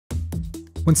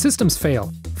When systems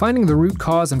fail, finding the root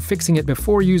cause and fixing it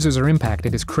before users are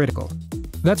impacted is critical.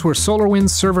 That's where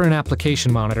SolarWinds Server and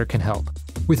Application Monitor can help.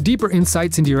 With deeper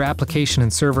insights into your application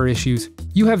and server issues,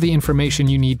 you have the information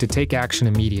you need to take action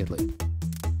immediately.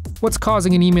 What's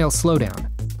causing an email slowdown?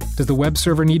 Does the web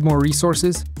server need more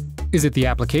resources? Is it the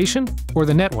application or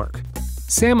the network?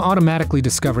 SAM automatically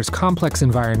discovers complex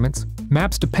environments,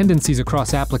 maps dependencies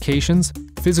across applications,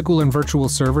 physical and virtual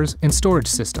servers, and storage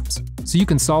systems, so you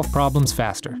can solve problems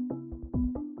faster.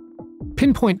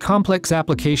 Pinpoint complex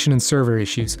application and server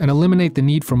issues and eliminate the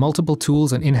need for multiple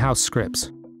tools and in-house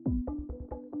scripts.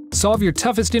 Solve your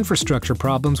toughest infrastructure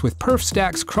problems with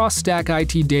PerfStack's cross-stack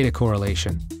IT data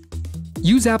correlation.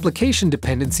 Use application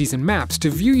dependencies and maps to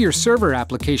view your server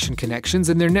application connections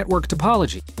and their network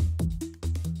topology.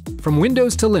 From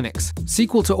Windows to Linux,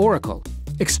 SQL to Oracle,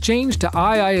 Exchange to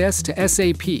IIS to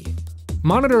SAP.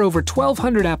 Monitor over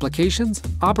 1,200 applications,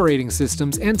 operating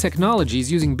systems, and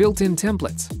technologies using built-in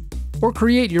templates. Or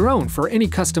create your own for any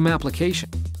custom application.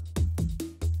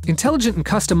 Intelligent and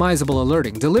customizable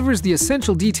alerting delivers the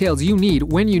essential details you need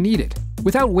when you need it,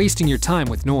 without wasting your time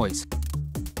with noise.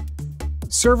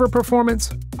 Server performance,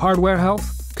 hardware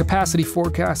health, capacity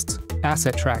forecasts,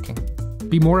 asset tracking.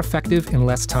 Be more effective in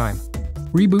less time.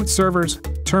 Reboot servers,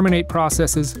 terminate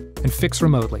processes, and fix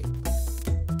remotely.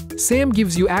 SAM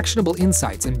gives you actionable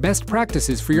insights and best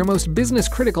practices for your most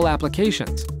business-critical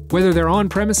applications, whether they're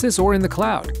on-premises or in the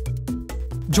cloud.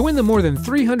 Join the more than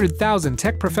 300,000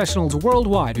 tech professionals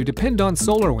worldwide who depend on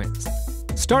SolarWinds.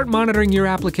 Start monitoring your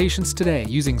applications today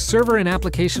using Server and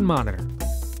Application Monitor.